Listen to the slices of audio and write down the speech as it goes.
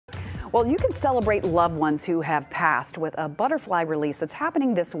Well, you can celebrate loved ones who have passed with a butterfly release that's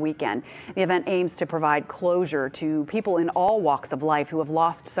happening this weekend. The event aims to provide closure to people in all walks of life who have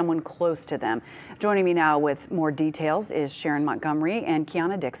lost someone close to them. Joining me now with more details is Sharon Montgomery and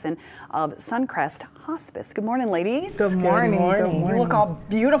Kiana Dixon of Suncrest Hospice. Good morning, ladies. Good morning. Good morning. You look all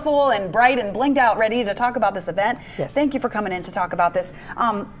beautiful and bright and blinged out, ready to talk about this event. Yes. Thank you for coming in to talk about this.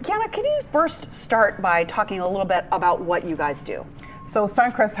 Kiana, can you first start by talking a little bit about what you guys do? So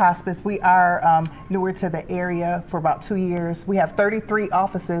Suncrest Hospice, we are newer to the area for about 2 years. We have 33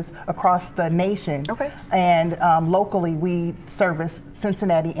 offices across the nation. Okay. And locally, we service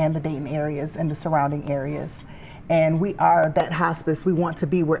Cincinnati and the Dayton areas and the surrounding areas. And we are that hospice. We want to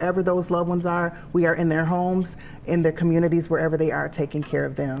be wherever those loved ones are. We are in their homes, in their communities, wherever they are, taking care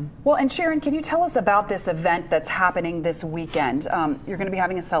of them. Well, and Sharon, can you tell us about this event that's happening this weekend? You're going to be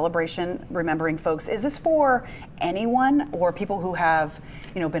having a celebration remembering folks. Is this for anyone or people who have,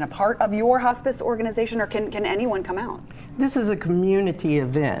 been a part of your hospice organization, or can anyone come out? This is a community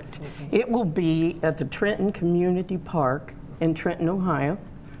event. Absolutely. It will be at the Trenton Community Park in Trenton, Ohio,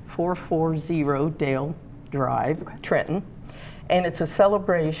 440 Dale Drive, okay. Trenton, and it's a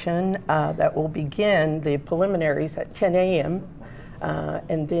celebration that will begin the preliminaries at 10 a.m.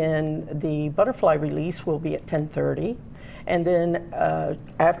 And then the butterfly release will be at 10:30, and then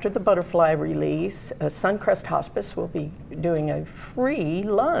after the butterfly release, Suncrest Hospice will be doing a free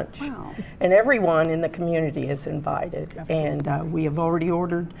lunch. Wow. And everyone in the community is invited. Absolutely. And we have already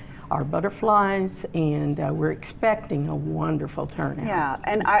ordered our butterflies, and we're expecting a wonderful turnout. Yeah,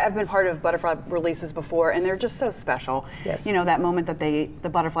 and I've been part of butterfly releases before, and they're just so special. Yes. That moment that the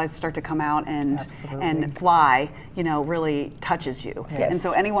butterflies start to come out and fly, really touches you. Yes. And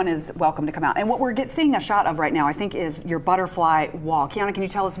so anyone is welcome to come out. And what we're seeing a shot of right now, I think, is your butterfly wall. Kiana, can you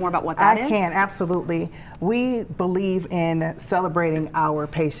tell us more about what that is? I can, absolutely. We believe in celebrating our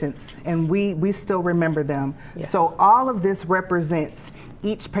patients, and we still remember them. Yes. So all of this represents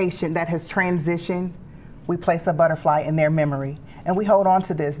each patient that has transitioned. We place a butterfly in their memory, and we hold on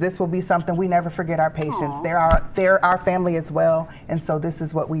to this. This will be something we never forget our patients. They're our family as well, and so this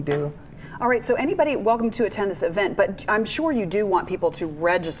is what we do. All right, so anybody welcome to attend this event, but I'm sure you do want people to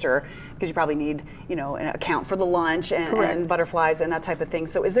register because you probably need, an account for the lunch and butterflies and that type of thing.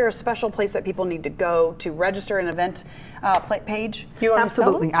 So is there a special place that people need to go to register an event page?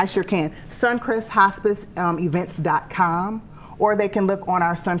 Absolutely, I sure can. SuncrestHospiceEvents.com. Or they can look on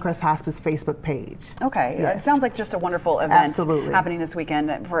our Suncrest Hospice Facebook page. Okay, yes. It sounds like just a wonderful event happening this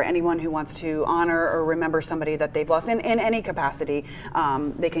weekend for anyone who wants to honor or remember somebody that they've lost in any capacity.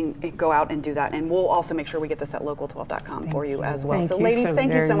 They can go out and do that. And we'll also make sure we get this at local12.com for you as well. So ladies,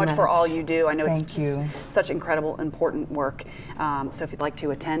 thank you so much for all you do. I know it's such incredible, important work. So if you'd like to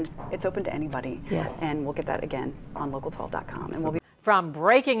attend, it's open to anybody. Yes. And we'll get that again on local12.com. And we'll be From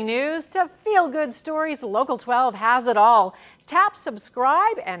breaking news to feel-good stories, Local 12 has it all. Tap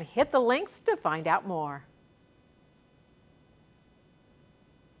subscribe and hit the links to find out more.